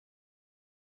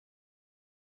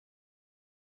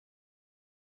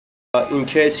In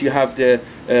case you have the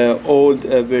old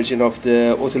version of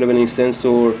the auto leveling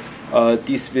sensor,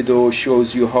 this video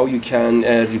shows you how you can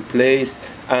replace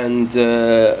to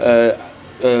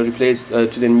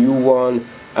the new one,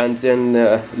 and then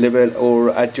level or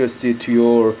adjust it to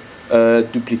your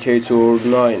Duplicator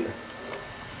 9.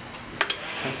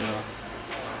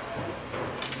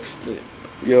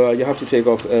 You have to take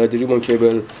off the ribbon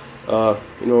cable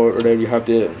in order you have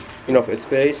the enough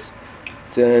space.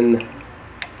 Then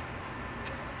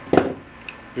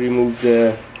remove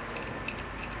the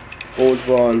old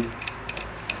one.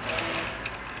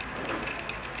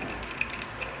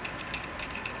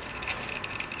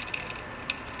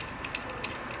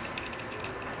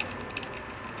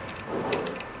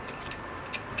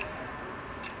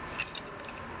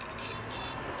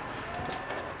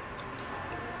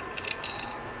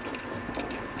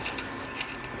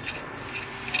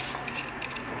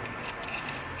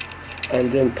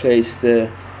 And then place the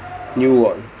new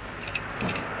one.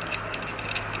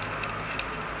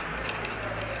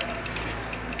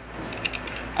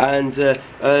 And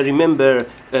remember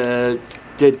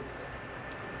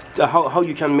how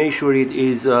you can measure it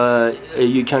is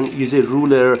you can use a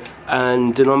ruler,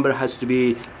 and the number has to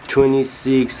be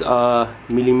 26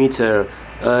 millimeter.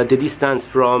 The distance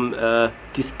from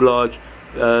this block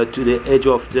to the edge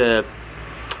of the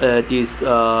this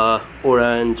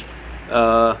orange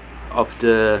of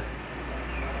the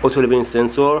auto leveling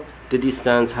sensor, the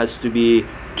distance has to be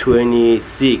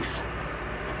 26.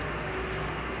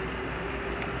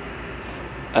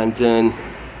 And then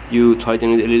you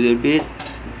tighten it a little bit,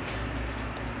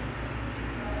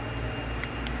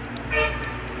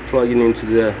 plug it into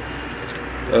the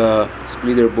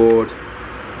splitter board,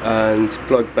 and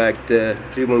plug back the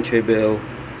ribbon cable,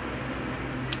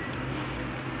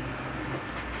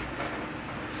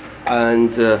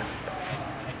 and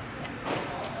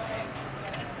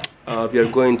we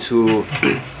are going to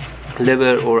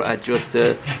level or adjust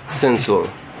the sensor.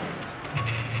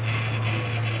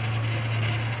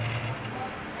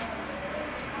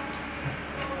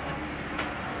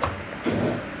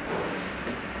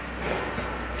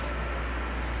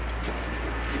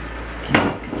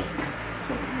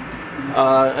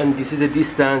 And this is the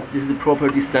distance, this is the proper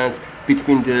distance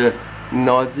between the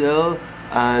nozzle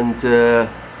and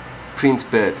print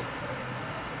bed.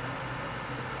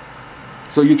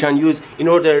 So you can use, in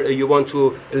order you want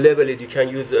to level it, you can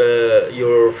use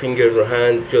your fingers or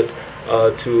hand just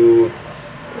to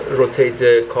rotate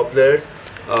the couplers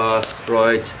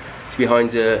right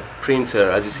behind the printer.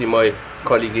 As you see, my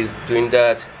colleague is doing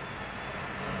that,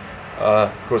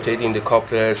 rotating the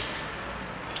couplers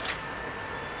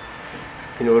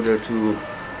in order to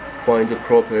find the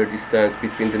proper distance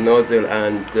between the nozzle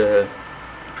and the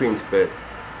print bed.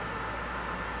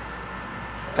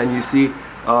 And you see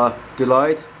the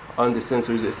light on the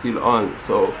sensor is still on,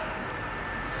 so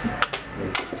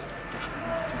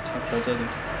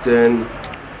then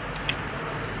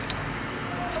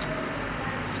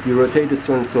you rotate the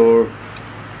sensor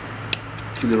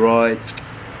to the right,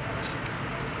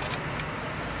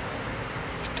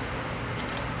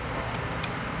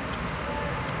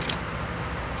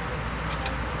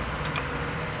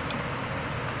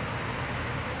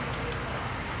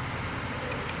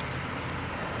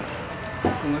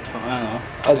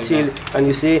 until and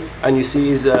you see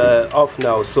is off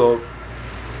now. So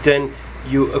then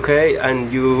you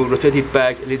and you rotate it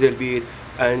back a little bit,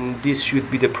 and this should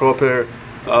be the proper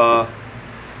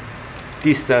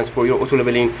distance for your auto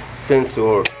leveling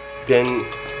sensor. Then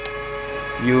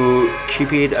you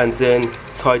keep it and then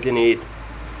tighten it.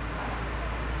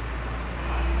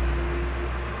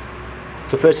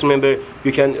 So first, remember,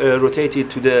 you can rotate it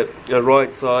to the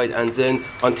right side, and then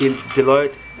until the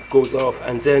light goes off,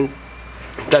 and then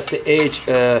that's the edge.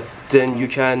 Then you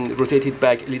can rotate it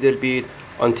back a little bit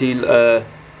until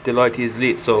the light is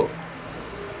lit. So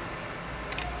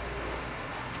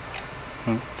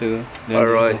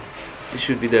alright, this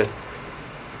should be the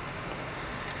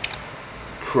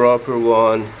proper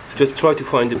one. Just try to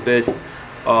find the best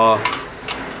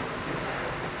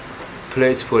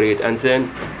place for it. And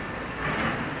then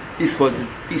this was the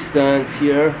distance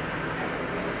here,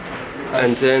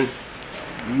 and then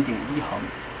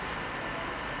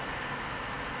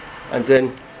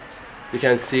you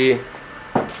can see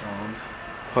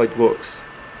how it works.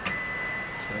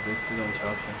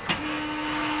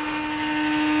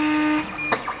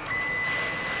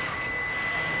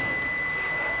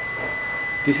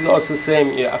 This is also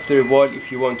same after a while.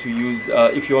 If you want to use,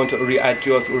 if you want to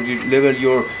readjust or level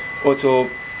your auto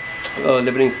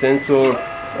leveling sensor,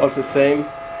 it's also same.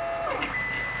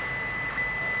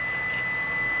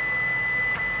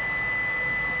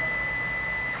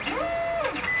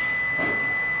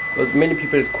 because many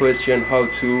people question how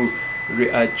to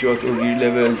readjust or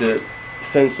re-level the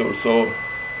sensor. So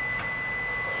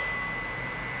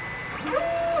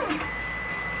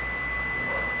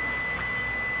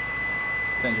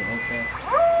Attention,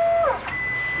 okay.